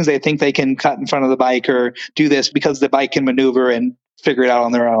some of those things. They think they can cut in front of the bike or do this because the bike can maneuver and figure it out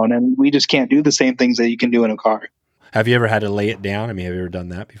on their own. And we just can't do the same things that you can do in a car. Have you ever had to lay it down? I mean, have you ever done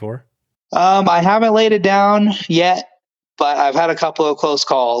that before? I haven't laid it down yet, but I've had a couple of close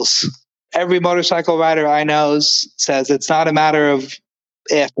calls. Every motorcycle rider I know says it's not a matter of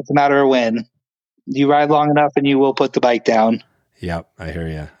if, it's a matter of when. You ride long enough and you will put the bike down. Yep, I hear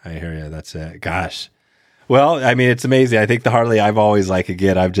you. That's it. Gosh. Well, I mean, it's amazing. I think the Harley,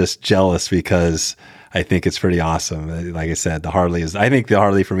 I'm just jealous because I think it's pretty awesome. Like I said, I think the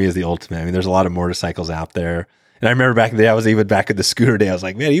Harley for me is the ultimate. I mean, there's a lot of motorcycles out there. And I remember back in the day, I was even back in the scooter day. I was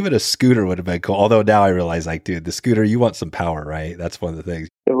like, man, even a scooter would have been cool. Although now I realize, like, dude, the scooter, you want some power, right? That's one of the things.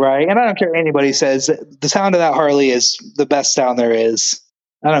 Right. And I don't care what anybody says. The sound of that Harley is the best sound there is.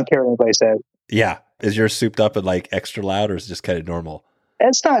 I don't care what anybody says. Yeah. Is yours souped up and like extra loud, or is it just kind of normal?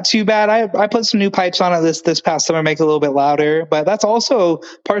 It's not too bad. I put some new pipes on it this past summer, make it a little bit louder, but that's also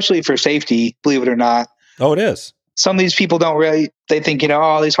partially for safety, believe it or not. Oh, it is. Some of these people they think,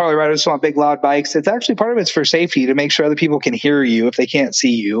 these Harley riders want big, loud bikes. It's actually part of it's for safety, to make sure other people can hear you if they can't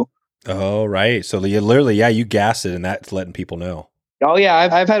see you. Oh, right. So you literally, you gas it and that's letting people know. Oh, yeah.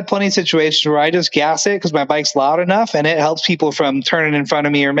 I've had plenty of situations where I just gas it because my bike's loud enough, and it helps people from turning in front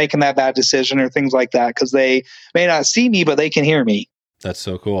of me or making that bad decision or things like that, because they may not see me, but they can hear me. That's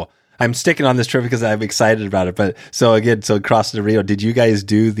so cool. I'm sticking on this trip because I'm excited about it. But so across the Rio, did you guys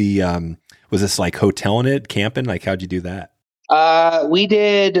do was this like hoteling it, camping? Like, how'd you do that?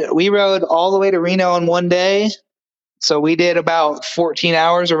 We rode all the way to Reno in one day. So we did about 14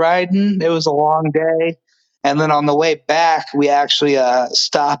 hours of riding. It was a long day. And then on the way back, we actually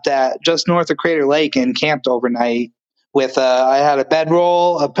stopped at just north of Crater Lake and camped overnight with I had a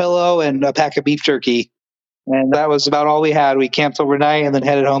bedroll, a pillow, and a pack of beef jerky. And that was about all we had. We camped overnight and then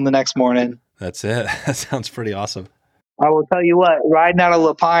headed home the next morning. That's it. That sounds pretty awesome. I will tell you what, riding out of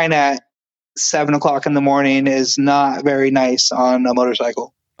Lapine at 7 o'clock in the morning is not very nice on a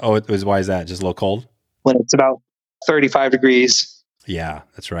motorcycle. Oh, why is that? Just a little cold? When it's about 35 degrees. Yeah,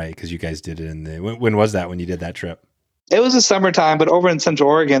 that's right. Because you guys did it when was that when you did that trip? It was the summertime, but over in Central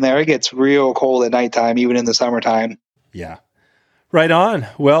Oregon there, it gets real cold at nighttime, even in the summertime. Yeah. Right on.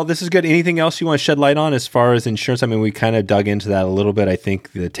 Well, this is good. Anything else you want to shed light on as far as insurance? I mean, we kind of dug into that a little bit. I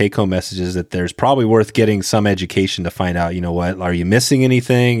think the take-home message is that there's probably worth getting some education to find out, what, are you missing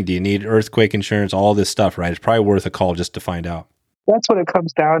anything? Do you need earthquake insurance? All this stuff, right? It's probably worth a call just to find out. That's what it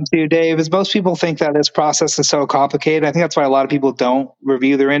comes down to, Dave, is most people think that this process is so complicated. I think that's why a lot of people don't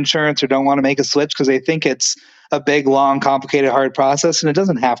review their insurance or don't want to make a switch, because they think it's a big, long, complicated, hard process, and it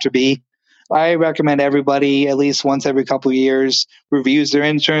doesn't have to be. I recommend everybody at least once every couple of years reviews their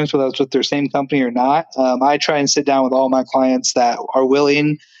insurance, whether it's with their same company or not. I try and sit down with all my clients that are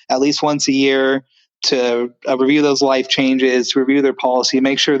willing at least once a year to review those life changes, review their policy,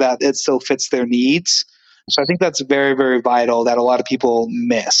 make sure that it still fits their needs. So I think that's very, very vital that a lot of people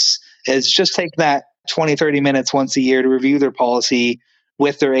miss, is just take that 20, 30 minutes once a year to review their policy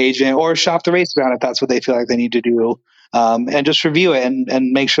with their agent, or shop the race around if that's what they feel like they need to do. And just review it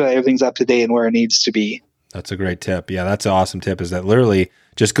and make sure that everything's up to date and where it needs to be. That's a great tip. Yeah, that's an awesome tip, is that literally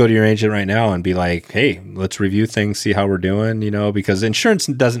just go to your agent right now and be like, hey, let's review things, see how we're doing, because insurance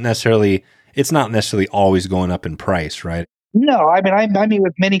it's not necessarily always going up in price, right? No, I mean, I meet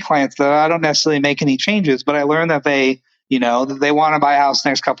with many clients that I don't necessarily make any changes, but I learned that that they want to buy a house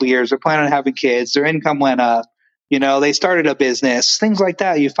next couple of years. They're planning on having kids. Their income went up. They started a business, things like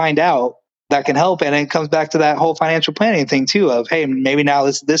that. You find out that can help. And it comes back to that whole financial planning thing too of, hey, maybe now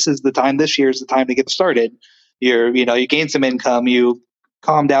this is the time, this year is the time to get started. You gain some income, you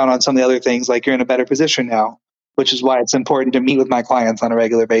calm down on some of the other things, like you're in a better position now, which is why it's important to meet with my clients on a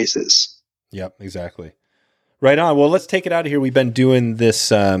regular basis. Yep, exactly. Right on. Well, let's take it out of here. We've been doing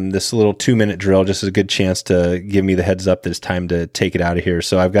this little 2-minute drill, just as a good chance to give me the heads up that it's time to take it out of here.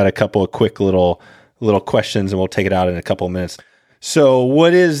 So I've got a couple of quick little questions, and we'll take it out in a couple of minutes. So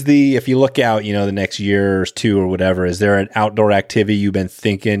what is if you look out, the next year or two or whatever, is there an outdoor activity you've been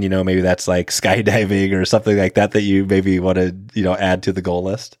thinking, maybe that's like skydiving or something like that you maybe want to, add to the goal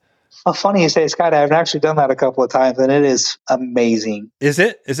list? Well, funny you say skydiving. I've actually done that a couple of times, and it is amazing. Is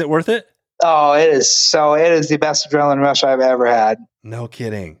it? Is it worth it? Oh, it is the best adrenaline rush I've ever had. No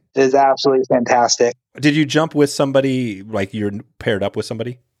kidding. It is absolutely fantastic. Did you jump with somebody, like you're paired up with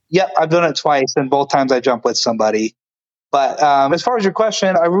somebody? Yep, I've done it twice, and both times I jumped with somebody. But as far as your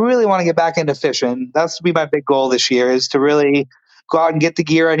question, I really want to get back into fishing. That's to be my big goal this year, is to really go out and get the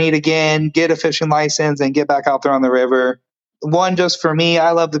gear I need again, get a fishing license, and get back out there on the river. One, just for me,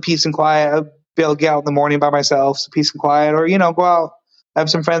 I love the peace and quiet. I'll be able to get out in the morning by myself, so peace and quiet, or, go out. I have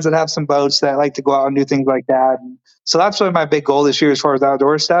some friends that have some boats that like to go out and do things like that. And so that's really my big goal this year as far as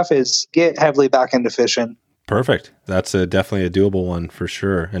outdoor stuff, is get heavily back into fishing. Perfect. That's definitely a doable one for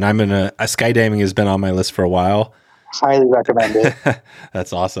sure. And I'm skydiving has been on my list for a while. Highly recommend it.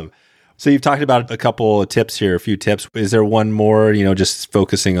 That's awesome. So you've talked about a couple of tips here, a few tips. Is there one more, just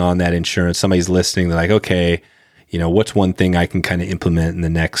focusing on that insurance? Somebody's listening, they're like, okay, what's one thing I can kind of implement in the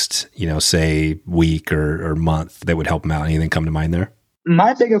next, say week or month that would help them out? Anything come to mind there?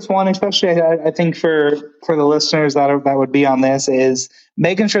 My biggest one, especially I think for the listeners that would be on this, is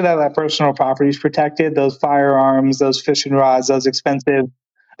making sure that personal property is protected. Those firearms, those fishing rods, those expensive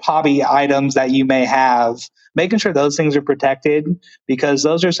hobby items that you may have, making sure those things are protected, because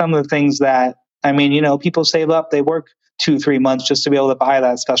those are some of the things that, people save up, they work 2-3 months just to be able to buy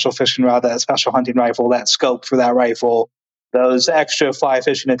that special fishing rod, that special hunting rifle, that scope for that rifle, those extra fly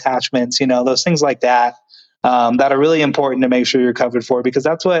fishing attachments, those things like that. That are really important to make sure you're covered for, because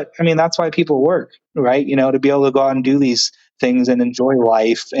that's why people work, right? To be able to go out and do these things and enjoy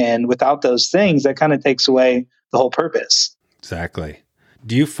life. And without those things, that kind of takes away the whole purpose. Exactly.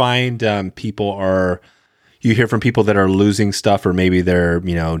 Do you find you hear from people that are losing stuff, or maybe they're,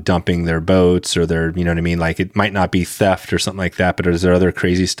 dumping their boats, or they're, like it might not be theft or something like that, but is there other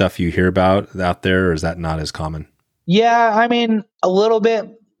crazy stuff you hear about out there, or is that not as common? Yeah, a little bit.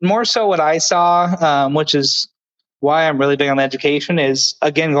 More so what I saw, which is why I'm really big on education, is,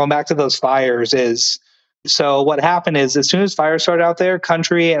 again, going back to those fires, so what happened is, as soon as fires started out there,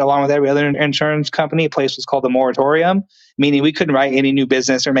 Country, and along with every other insurance company, a place was called the moratorium, meaning we couldn't write any new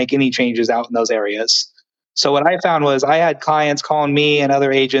business or make any changes out in those areas. So what I found was I had clients calling me and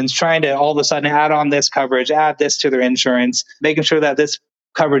other agents trying to all of a sudden add on this coverage, add this to their insurance, making sure that this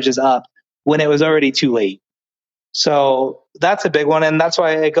coverage is up when it was already too late. So that's a big one. And that's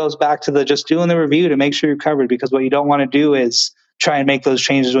why it goes back to just doing the review to make sure you're covered, because what you don't want to do is try and make those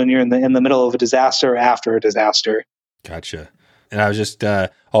changes when you're in the middle of a disaster or after a disaster. Gotcha. And I was just,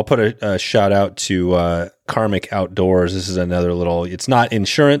 I'll put a shout out to Karmic Outdoors. This is another it's not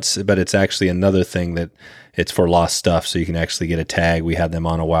insurance, but it's actually another thing that it's for lost stuff. So you can actually get a tag. We had them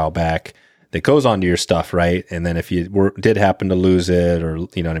on a while back that goes onto your stuff, right? And then if you did happen to lose it, or,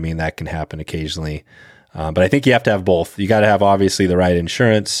 that can happen occasionally. But I think you have to have both. You got to have, obviously, the right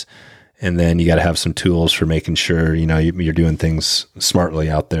insurance, and then you got to have some tools for making sure, you're doing things smartly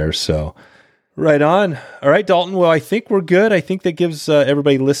out there. So right on. All right, Dalton. Well, I think we're good. I think that gives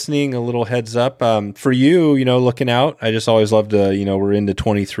everybody listening a little heads up. For you, looking out, I just always love to, we're into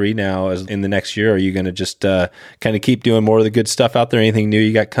 23 now. As in the next year, are you going to just kind of keep doing more of the good stuff out there? Anything new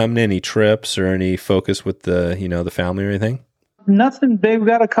you got coming? Any trips or any focus with the, the family or anything? Nothing big. We've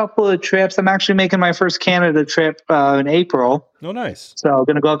got a couple of trips. I'm actually making my first Canada trip in April. Oh, nice. So I'm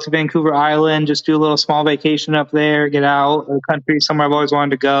going to go up to Vancouver Island, just do a little small vacation up there, get out of the country, somewhere I've always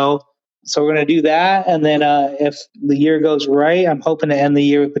wanted to go. So we're going to do that. And then if the year goes right, I'm hoping to end the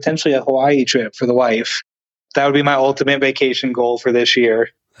year with potentially a Hawaii trip for the wife. That would be my ultimate vacation goal for this year.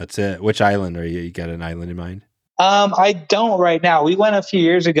 That's it. Which island are you? You got an island in mind? I don't right now. We went a few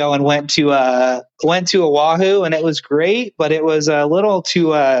years ago and went to Oahu, and it was great, but it was a little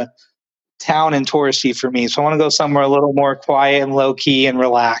too town and touristy for me. So I want to go somewhere a little more quiet and low key and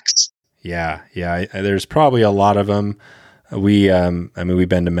relaxed. Yeah. There's probably a lot of them. We've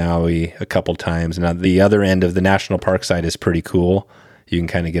been to Maui a couple times. Now, the other end of the national park side is pretty cool. You can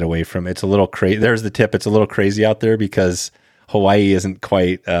kind of get away from it. It's a little crazy. There's the tip. It's a little crazy out there because Hawaii isn't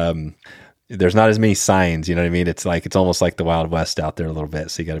quite, there's not as many signs, you know what I mean? It's almost like the Wild West out there a little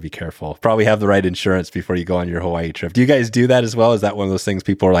bit. So you got to be careful. Probably have the right insurance before you go on your Hawaii trip. Do you guys do that as well? Is that one of those things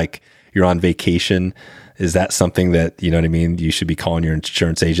people are like, you're on vacation? Is that something that, you know what I mean, you should be calling your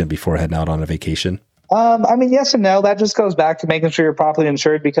insurance agent before heading out on a vacation? Yes and no. That just goes back to making sure you're properly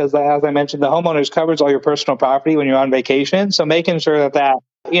insured because, as I mentioned, the homeowners covers all your personal property when you're on vacation. So making sure that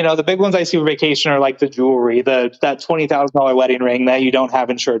the big ones I see for vacation are like the jewelry, that $20,000 wedding ring that you don't have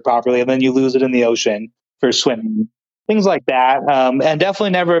insured properly, and then you lose it in the ocean for swimming, things like that. And definitely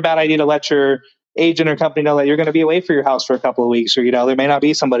never a bad idea to let your agent or company know that you're going to be away for your house for a couple of weeks, or there may not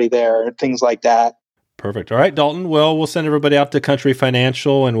be somebody there, or things like that. Perfect. All right, Dalton. Well, we'll send everybody out to Country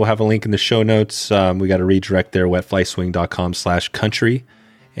Financial, and we'll have a link in the show notes. We got a redirect there, wetflyswing.com/country.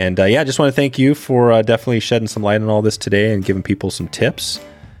 And I just want to thank you for definitely shedding some light on all this today and giving people some tips.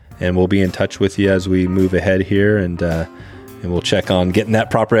 And we'll be in touch with you as we move ahead here, and we'll check on getting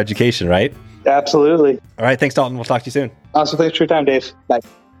that proper education, right? Absolutely. All right. Thanks, Dalton. We'll talk to you soon. Awesome. Thanks for your time, Dave. Bye.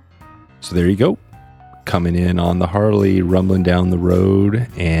 So there you go. Coming in on the Harley, rumbling down the road,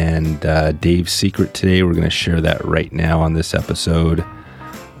 and Dave's secret today. We're going to share that right now on this episode.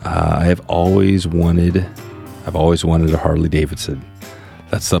 I've always wanted a Harley Davidson.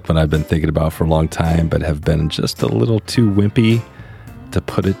 That's something I've been thinking about for a long time, but have been just a little too wimpy to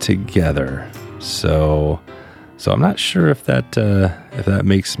put it together. So I'm not sure if that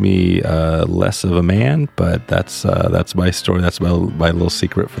makes me less of a man, but that's my story. That's my little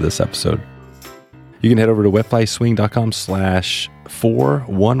secret for this episode. You can head over to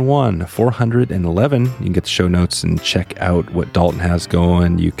wetflyswing.com/411. You can get the show notes and check out what Dalton has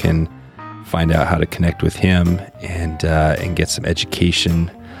going. You can find out how to connect with him and get some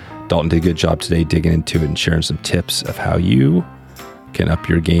education. Dalton did a good job today digging into it and sharing some tips of how you can up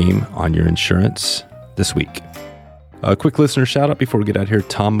your game on your insurance this week. A quick listener shout out before we get out here.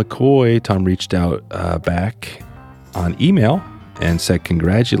 Tom McCoy. Tom reached out back on email and said,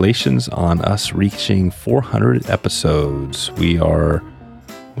 congratulations on us reaching 400 episodes. We are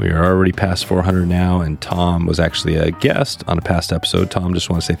already past 400 now, and Tom was actually a guest on a past episode. Tom,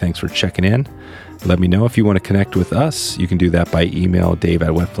 just want to say thanks for checking in. Let me know if you want to connect with us. You can do that by email,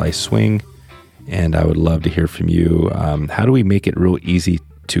 dave@wetflyswing, and I would love to hear from you. How do we make it real easy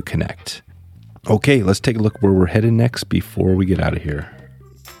to connect? Okay, let's take a look where we're headed next before we get out of here.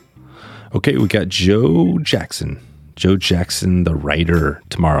 Okay, we got Joe Jackson, the writer,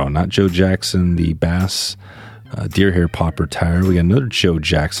 tomorrow. Not Joe Jackson, the bass deer hair popper tire. We got another Joe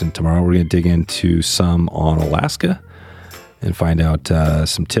Jackson tomorrow. We're going to dig into some on Alaska and find out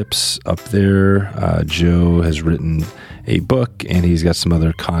some tips up there. Joe has written a book, and he's got some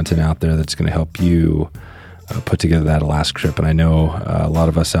other content out there that's going to help you put together that Alaska trip. And I know a lot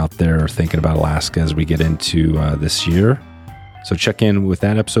of us out there are thinking about Alaska as we get into this year. So check in with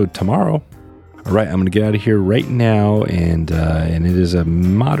that episode tomorrow. All right, I'm going to get out of here right now, and it is a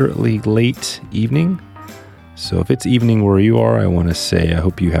moderately late evening. So if it's evening where you are, I want to say I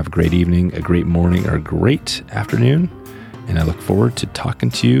hope you have a great evening, a great morning, or a great afternoon, and I look forward to talking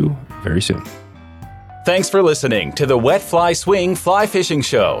to you very soon. Thanks for listening to the Wet Fly Swing Fly Fishing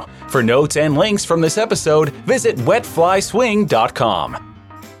Show. For notes and links from this episode, visit wetflyswing.com.